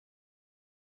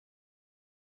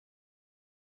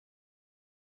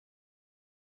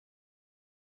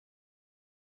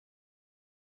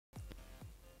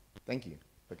Thank you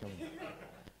for coming.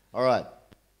 All right,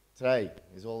 today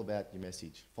is all about your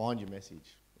message. Find your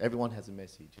message. Everyone has a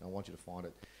message, and I want you to find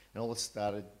it. And all this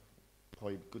started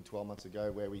probably a good 12 months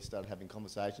ago, where we started having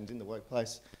conversations in the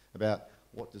workplace about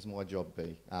what does my job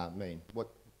mean? What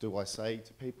do I say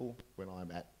to people when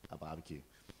I'm at a barbecue?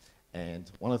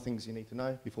 And one of the things you need to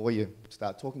know before you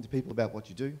start talking to people about what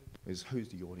you do is who's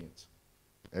the audience.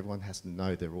 Everyone has to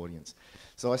know their audience.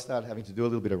 So I started having to do a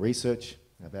little bit of research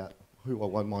about who I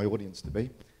want my audience to be.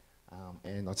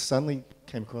 And I suddenly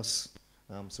came across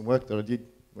some work that I did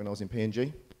when I was in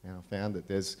PNG, and I found that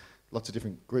there's lots of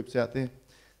different groups out there.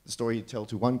 The story you tell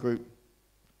to one group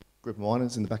of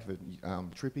miners in the back of a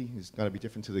trippy is going to be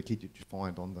different to the kid you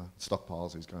find on the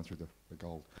stockpiles who's going through the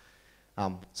gold.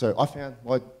 So I found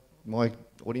my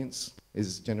audience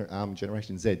is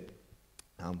Generation Z,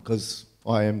 because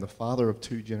I am the father of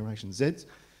 2 Generation Zs.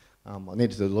 I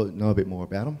needed to know a bit more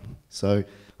about them. So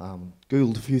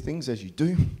Googled a few things, as you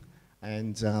do,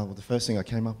 and the first thing I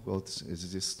came up with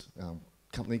is this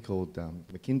company called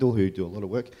McKindle, who do a lot of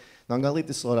work. Now I'm going to leave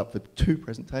this slide up for 2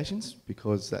 presentations,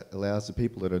 because that allows the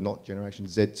people that are not Generation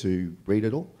Z to read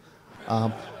it all,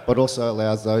 but also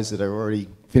allows those that are already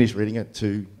finished reading it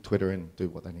to Twitter and do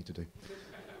what they need to do.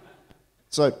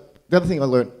 So the other thing I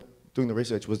learned doing the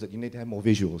research was that you need to have more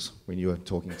visuals when you are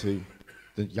talking to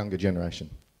the younger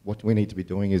generation. What we need to be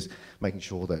doing is making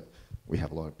sure that we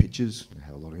have a lot of pictures, and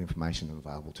have a lot of information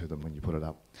available to them when you put it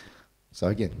up. So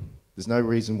again, there's no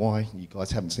reason why you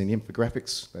guys haven't seen the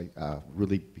infographics. They are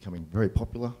really becoming very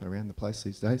popular around the place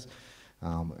these days.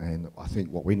 And I think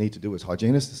what we need to do as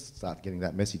hygienists is start getting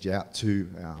that message out to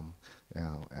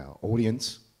our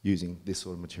audience using this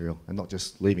sort of material, and not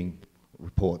just leaving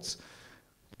reports.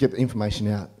 Get the information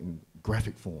out in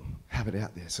graphic form, have it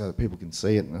out there so that people can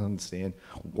see it and understand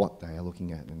what they are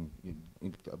looking at, and you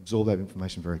absorb that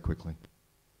information very quickly.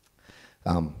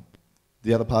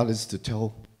 The other part is to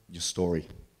tell your story,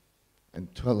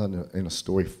 and tell it in a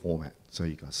story format. So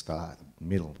you got a start,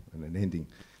 middle, and an ending.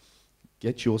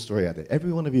 Get your story out there.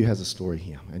 Every one of you has a story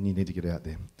here, and you need to get it out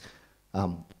there.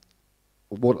 How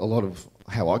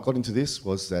I got into this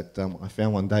was that I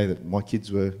found one day that my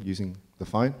kids were using the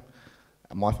phone,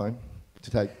 my phone, to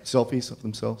take selfies of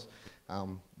themselves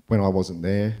when I wasn't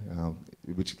there,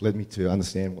 which led me to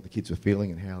understand what the kids were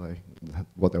feeling and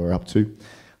what they were up to.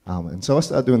 And so I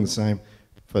started doing the same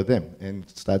for them, and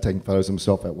started taking photos of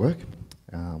myself at work.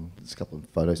 There's a couple of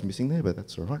photos missing there, but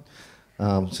that's all right.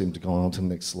 Seem to go on to the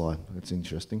next slide. It's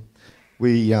interesting.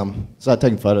 We started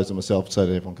taking photos of myself so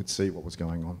that everyone could see what was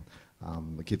going on.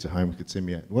 The kids at home could see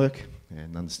me at work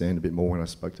and understand a bit more when I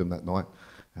spoke to them that night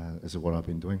as to what I've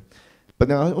been doing. But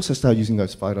now I also started using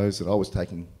those photos that I was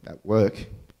taking at work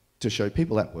to show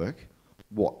people at work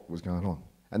what was going on.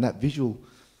 And that visual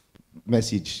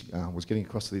message was getting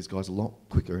across to these guys a lot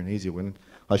quicker and easier when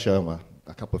I show them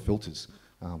a couple of filters,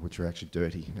 which are actually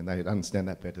dirty, and they'd understand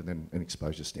that better than an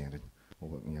exposure standard,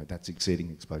 or that's exceeding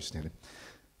exposure standard.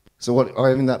 So what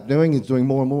I ended up doing is doing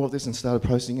more and more of this, and started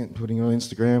posting it and putting it on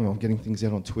Instagram, and I'm getting things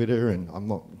out on Twitter, and I'm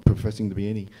not professing to be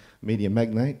any media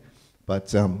magnate,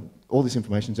 but all this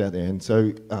information's out there. And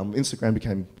so Instagram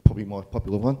became probably my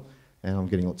popular one, and I'm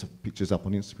getting lots of pictures up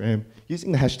on Instagram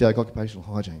using the hashtag occupational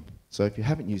hygiene. So if you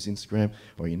haven't used Instagram,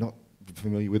 or you're not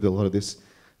familiar with a lot of this,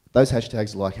 those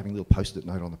hashtags are like having a little post-it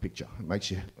note on the picture. It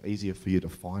makes it easier for you to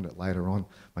find it later on,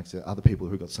 makes the other people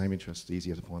who've got the same interests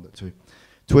easier to find it too.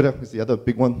 Twitter is the other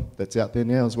big one that's out there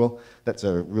now as well. That's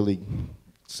a really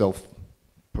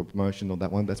self-promotion on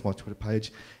that one. That's my Twitter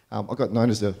page. I got known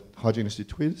as the hygienist who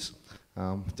tweets.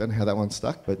 Don't know how that one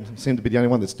stuck, but seemed to be the only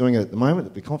one that's doing it at the moment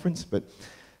at the conference. But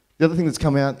the other thing that's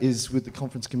come out is with the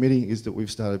conference committee is that we've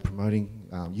started promoting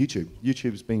YouTube.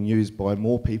 YouTube is being used by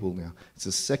more people now. It's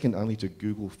the second only to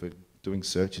Google for doing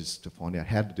searches to find out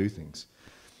how to do things.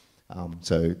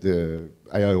 So the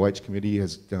AIOH committee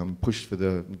has pushed for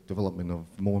the development of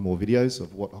more and more videos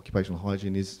of what occupational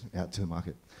hygiene is out to the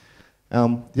market.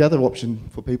 The other option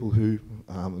for people who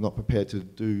are not prepared to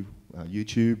do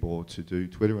YouTube or to do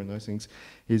Twitter and those things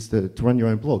is to run your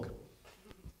own blog.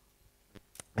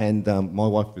 And my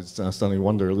wife is starting to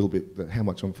wonder a little bit how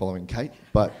much I'm following Kate,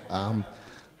 but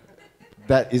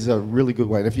that is a really good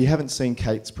way. And if you haven't seen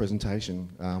Kate's presentation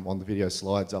on the video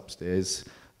slides upstairs,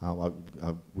 I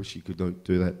wish you could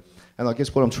do that. And I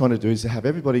guess what I'm trying to do is to have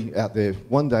everybody out there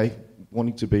one day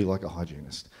wanting to be like a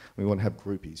hygienist. We want to have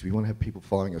groupies. We want to have people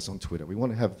following us on Twitter. We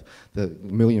want to have the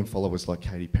million followers like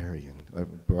Katy Perry and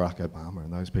Barack Obama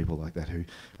and those people like that who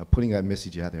are putting that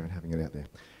message out there and having it out there.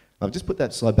 I've just put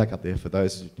that slide back up there for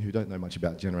those who don't know much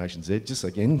about Generation Z, just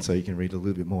again, so you can read a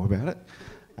little bit more about it.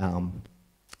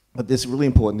 But it's really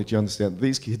important that you understand that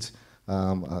these kids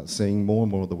seeing more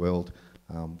and more of the world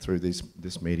through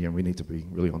this media, and we need to be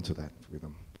really onto that with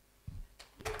them.